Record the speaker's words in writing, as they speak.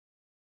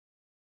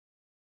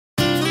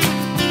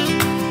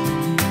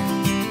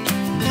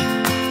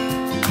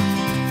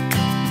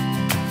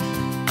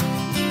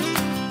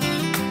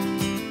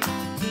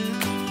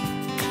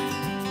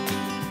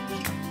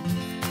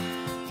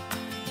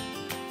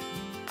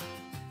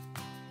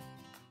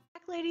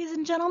ladies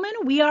and gentlemen.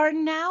 We are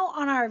now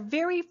on our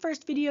very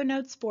first video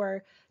notes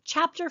for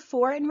Chapter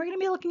 4, and we're going to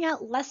be looking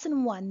at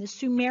Lesson 1, the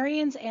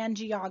Sumerians and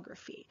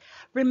Geography.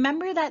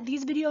 Remember that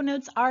these video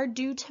notes are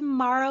due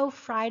tomorrow,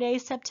 Friday,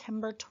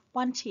 September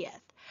 20th.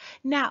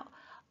 Now,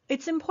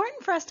 it's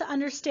important for us to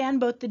understand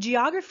both the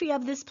geography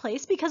of this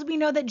place, because we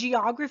know that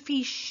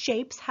geography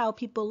shapes how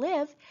people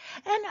live,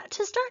 and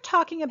to start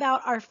talking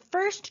about our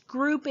first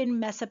group in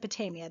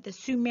Mesopotamia, the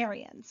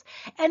Sumerians.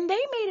 And they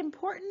made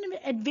important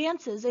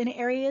advances in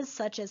areas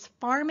such as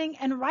farming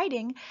and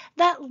writing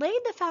that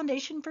laid the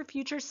foundation for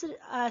future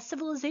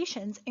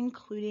civilizations,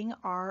 including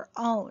our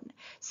own.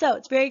 So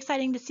it's very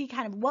exciting to see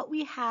kind of what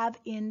we have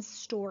in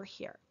store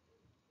here.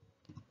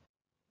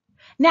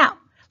 Now,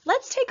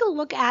 let's take a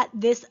look at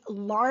this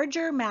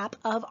larger map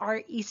of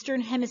our Eastern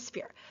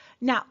Hemisphere.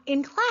 Now,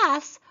 in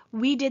class,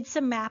 we did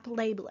some map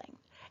labeling.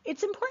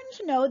 It's important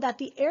to know that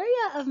the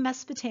area of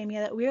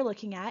Mesopotamia that we're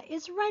looking at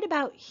is right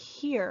about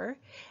here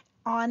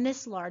on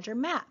this larger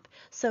map.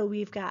 So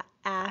we've got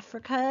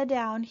Africa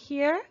down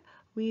here,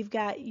 we've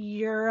got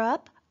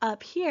Europe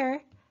up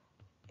here,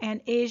 and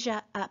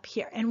Asia up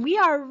here. And we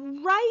are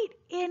right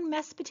in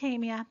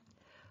Mesopotamia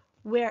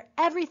where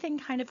everything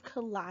kind of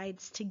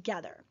collides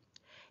together.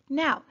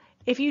 Now,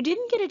 if you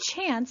didn't get a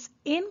chance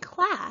in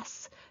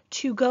class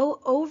to go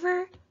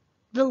over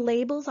the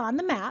labels on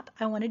the map,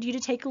 I wanted you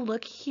to take a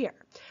look here.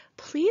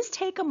 Please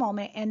take a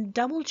moment and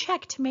double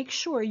check to make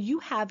sure you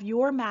have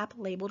your map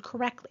labeled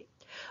correctly.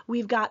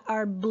 We've got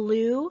our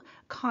blue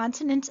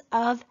continent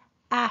of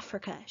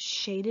Africa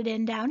shaded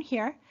in down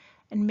here,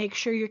 and make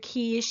sure your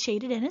key is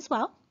shaded in as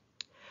well.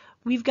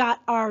 We've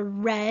got our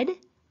red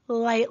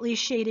lightly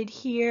shaded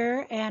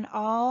here and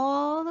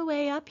all the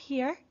way up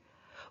here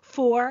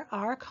for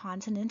our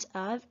continent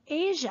of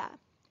Asia.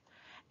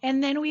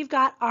 And then we've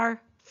got our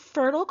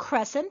Fertile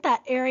Crescent,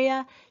 that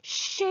area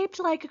shaped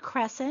like a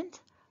crescent,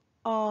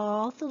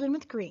 all filled in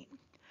with green.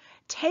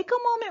 Take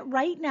a moment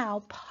right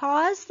now,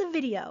 pause the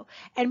video,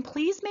 and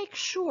please make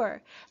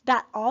sure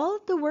that all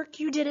of the work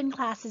you did in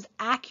class is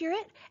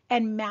accurate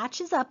and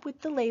matches up with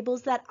the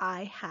labels that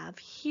I have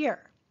here.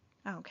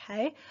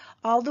 Okay,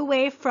 all the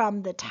way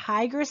from the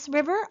Tigris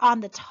River on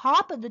the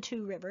top of the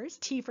two rivers,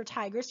 T for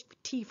Tigris,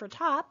 T for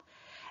top,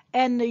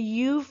 and the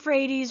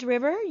Euphrates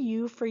River,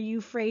 U for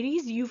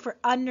Euphrates, U for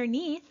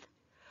underneath,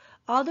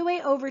 all the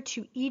way over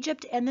to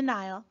Egypt and the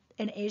Nile,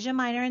 and Asia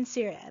Minor and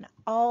Syria, and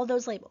all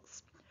those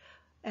labels.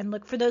 And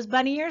look for those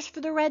bunny ears for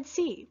the Red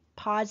Sea.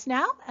 Pause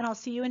now, and I'll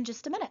see you in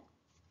just a minute.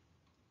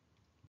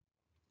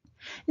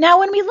 Now,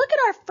 when we look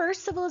at our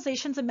first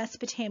civilizations in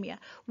Mesopotamia,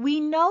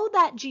 we know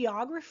that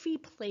geography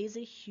plays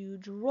a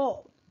huge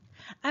role.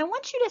 I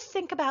want you to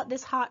think about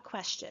this hot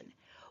question.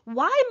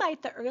 Why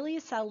might the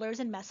earliest settlers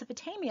in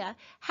Mesopotamia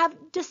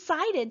have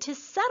decided to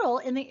settle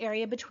in the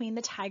area between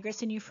the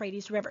Tigris and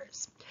Euphrates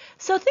rivers?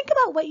 So think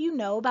about what you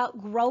know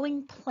about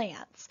growing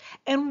plants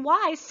and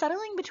why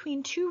settling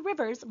between two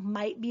rivers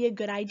might be a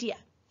good idea.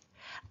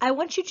 I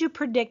want you to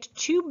predict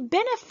two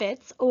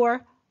benefits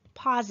or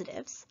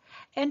positives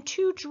and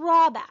two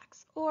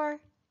drawbacks or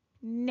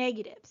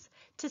negatives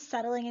to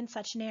settling in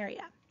such an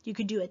area. You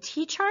could do a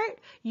T-chart,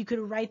 you could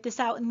write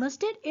this out and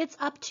list it, it's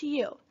up to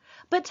you.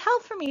 But tell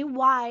for me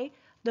why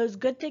those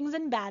good things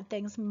and bad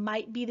things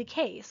might be the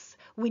case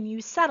when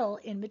you settle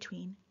in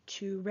between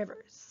two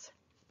rivers.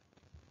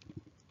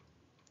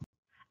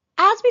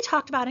 As we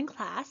talked about in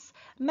class,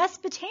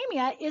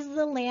 Mesopotamia is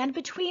the land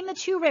between the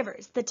two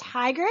rivers, the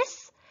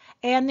Tigris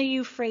and the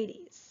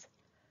Euphrates.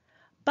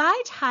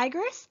 By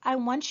Tigris, I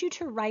want you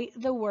to write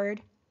the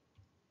word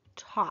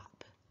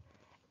top.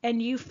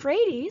 And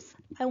Euphrates,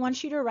 I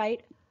want you to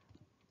write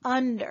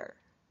under.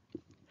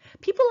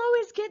 People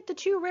always get the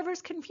two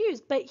rivers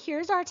confused, but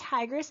here's our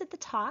Tigris at the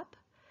top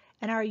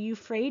and our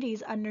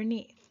Euphrates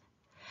underneath.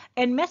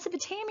 And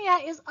Mesopotamia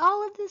is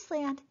all of this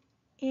land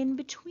in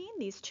between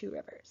these two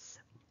rivers.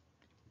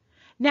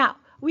 Now,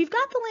 we've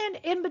got the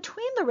land in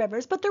between the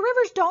rivers, but the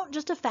rivers don't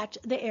just affect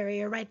the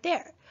area right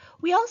there.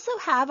 We also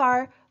have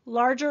our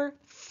larger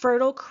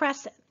Fertile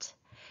Crescent.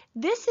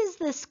 This is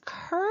this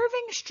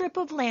curving strip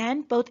of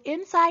land, both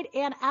inside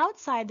and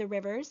outside the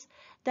rivers,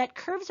 that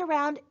curves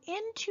around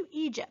into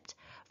Egypt,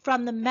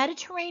 from the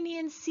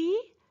Mediterranean Sea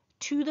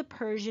to the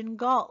Persian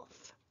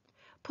Gulf.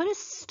 Put a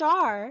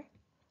star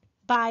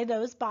by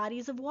those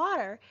bodies of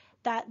water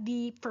that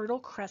the Fertile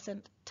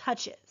Crescent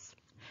touches.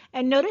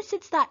 And notice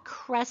it's that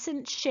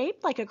crescent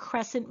shape, like a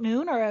crescent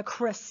moon or a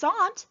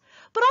croissant,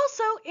 but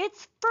also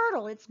it's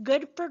fertile. It's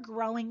good for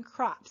growing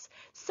crops.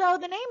 So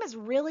the name is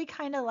really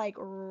kind of like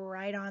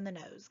right on the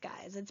nose,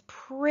 guys. It's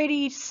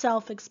pretty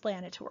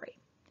self-explanatory.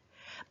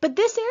 But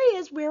this area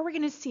is where we're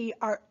going to see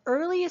our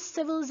earliest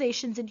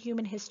civilizations in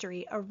human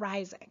history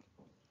arising.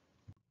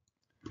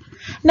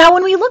 Now,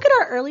 when we look at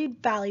our early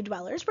valley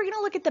dwellers, we're going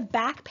to look at the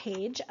back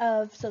page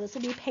of, so this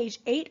will be page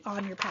 8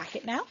 on your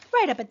packet now,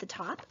 right up at the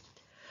top.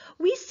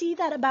 We see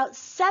that about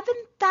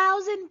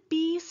 7,000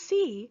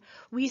 BC,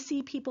 we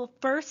see people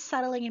first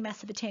settling in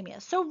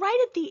Mesopotamia. So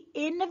right at the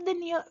end of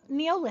the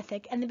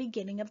Neolithic and the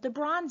beginning of the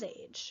Bronze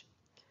Age.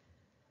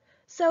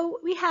 So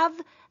we have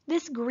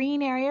this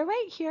green area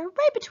right here,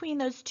 right between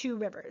those two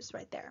rivers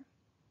right there.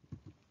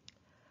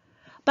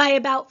 By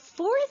about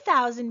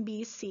 4000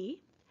 BC,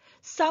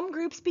 some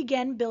groups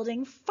began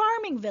building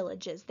farming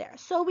villages there.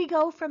 So we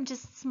go from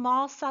just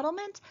small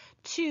settlement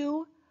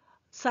to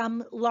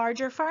some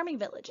larger farming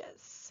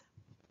villages.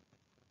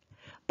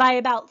 By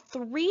about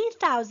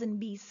 3000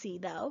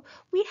 BC, though,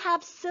 we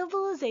have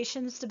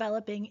civilizations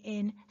developing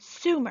in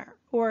Sumer,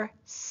 or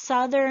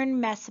southern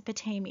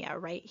Mesopotamia,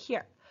 right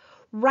here,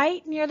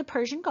 right near the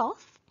Persian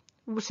Gulf,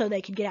 so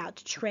they could get out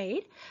to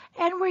trade,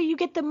 and where you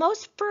get the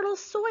most fertile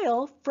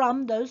soil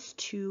from those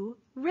two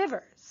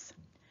rivers.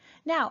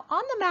 Now,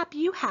 on the map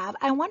you have,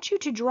 I want you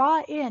to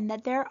draw in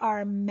that there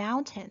are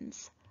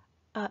mountains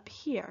up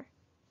here,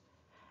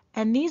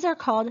 and these are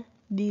called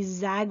the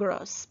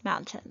Zagros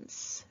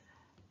Mountains.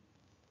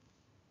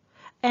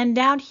 And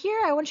down here,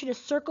 I want you to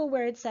circle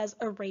where it says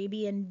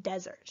Arabian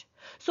Desert.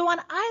 So on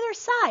either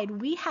side,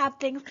 we have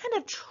things kind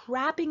of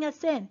trapping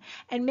us in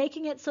and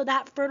making it so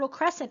that Fertile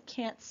Crescent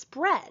can't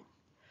spread.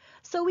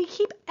 So we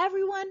keep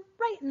everyone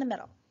right in the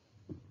middle.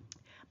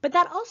 But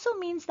that also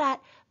means that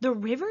the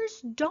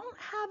rivers don't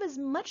have as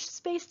much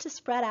space to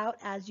spread out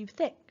as you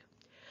think.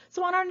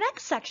 So on our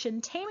next section,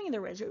 Taming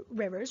the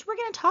Rivers, we're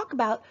going to talk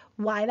about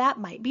why that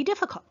might be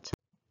difficult.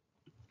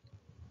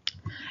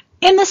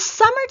 In the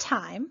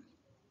summertime,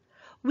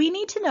 we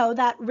need to know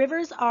that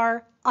rivers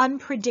are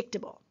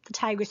unpredictable, the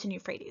Tigris and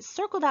Euphrates.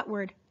 Circle that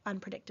word,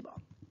 unpredictable.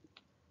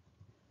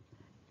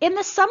 In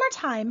the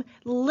summertime,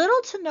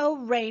 little to no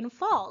rain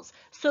falls,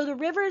 so the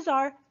rivers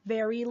are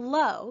very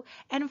low,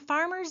 and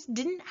farmers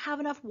didn't have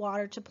enough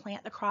water to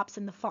plant the crops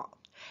in the fall.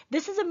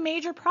 This is a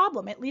major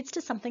problem. It leads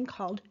to something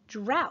called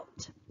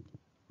drought.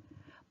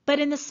 But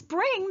in the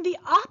spring, the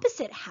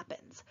opposite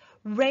happens.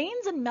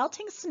 Rains and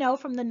melting snow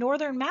from the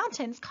northern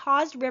mountains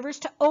caused rivers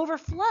to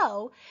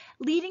overflow,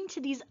 leading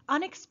to these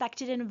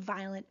unexpected and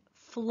violent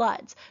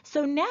floods.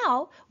 So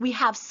now we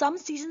have some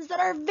seasons that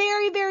are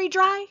very, very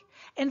dry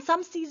and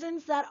some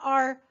seasons that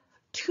are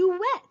too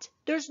wet.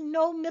 There's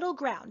no middle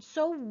ground.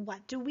 So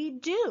what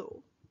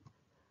do?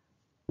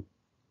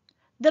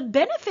 The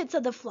benefits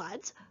of the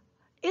floods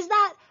is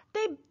that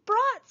they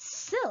brought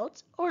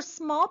silt or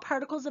small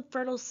particles of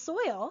fertile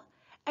soil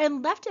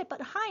and left it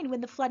behind when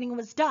the flooding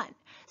was done.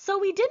 So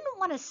we didn't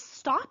want to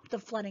stop the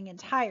flooding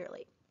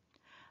entirely.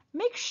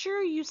 Make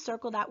sure you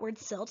circle that word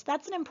silt.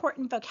 That's an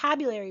important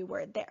vocabulary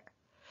word there.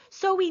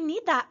 So we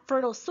need that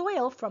fertile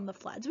soil from the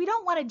floods. We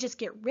don't want to just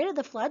get rid of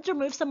the floods or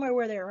move somewhere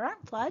where there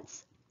aren't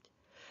floods.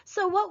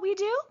 So what we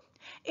do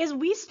is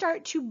we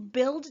start to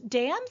build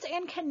dams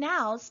and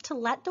canals to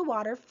let the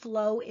water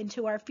flow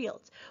into our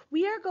fields.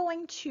 We are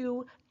going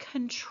to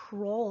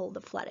control the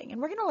flooding, and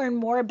we're going to learn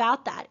more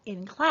about that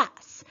in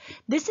class.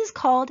 This is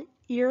called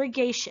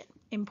irrigation.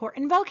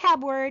 Important vocab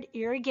word,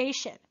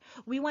 irrigation.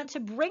 We want to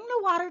bring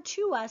the water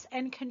to us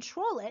and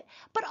control it,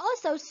 but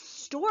also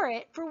store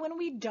it for when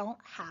we don't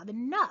have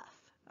enough.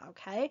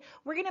 Okay?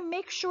 We're going to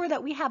make sure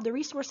that we have the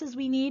resources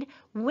we need,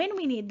 when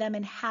we need them,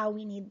 and how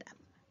we need them.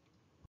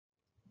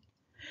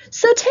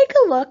 So take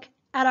a look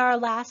at our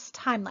last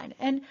timeline,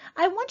 and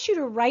I want you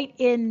to write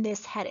in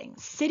this heading,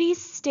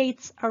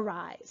 City-States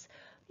Arise.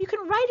 You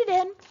can write it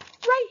in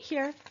right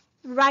here,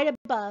 right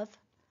above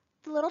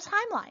the little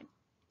timeline,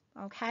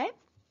 okay?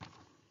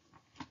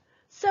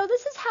 So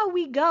this is how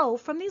we go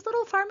from these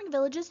little farming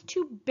villages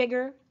to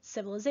bigger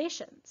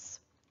civilizations.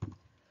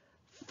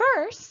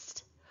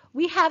 First,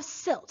 we have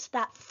silt,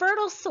 that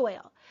fertile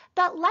soil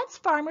that lets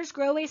farmers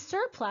grow a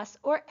surplus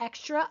or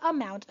extra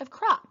amount of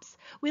crops.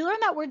 We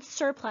learned that word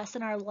surplus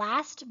in our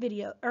last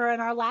video, or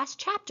in our last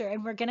chapter,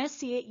 and we're going to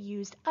see it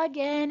used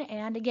again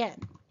and again.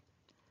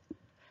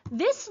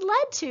 This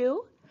led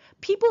to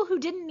people who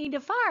didn't need to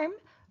farm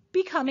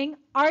becoming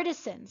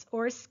artisans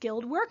or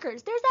skilled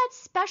workers. There's that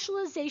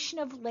specialization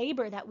of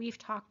labor that we've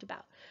talked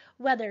about.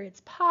 Whether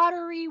it's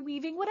pottery,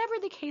 weaving, whatever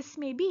the case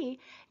may be,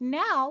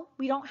 now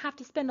we don't have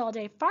to spend all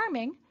day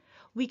farming.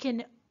 We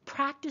can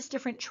practice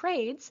different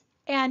trades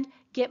and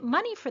get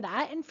money for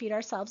that and feed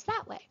ourselves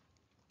that way.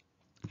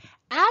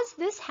 As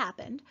this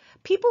happened,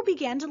 people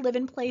began to live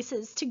in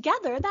places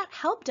together that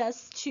helped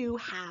us to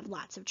have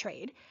lots of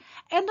trade,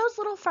 and those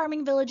little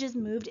farming villages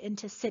moved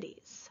into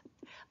cities.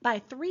 By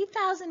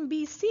 3000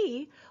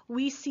 BC,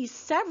 we see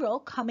several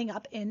coming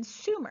up in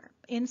Sumer,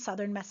 in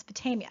southern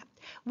Mesopotamia.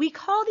 We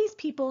call these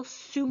people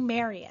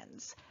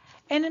Sumerians.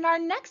 And in our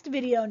next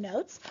video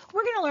notes,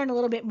 we're going to learn a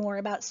little bit more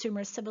about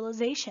Sumer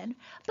civilization.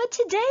 But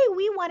today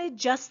we wanted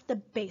just the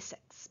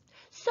basics.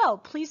 So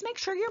please make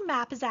sure your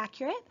map is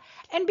accurate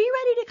and be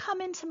ready to come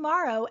in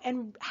tomorrow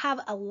and have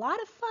a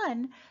lot of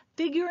fun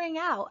figuring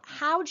out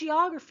how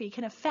geography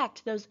can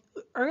affect those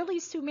early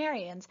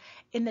Sumerians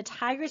in the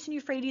Tigris and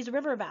Euphrates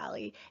River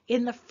Valley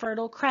in the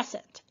Fertile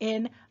Crescent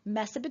in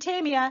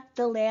Mesopotamia,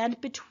 the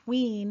land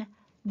between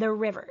the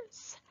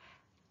rivers.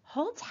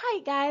 Hold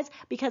tight, guys,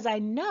 because I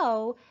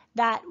know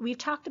that we've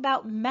talked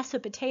about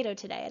Mesopotato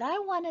today, and I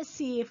want to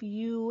see if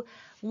you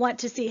want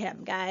to see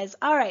him, guys.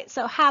 All right,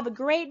 so have a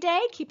great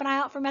day. Keep an eye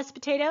out for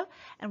Mesopotato,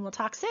 and we'll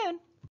talk soon.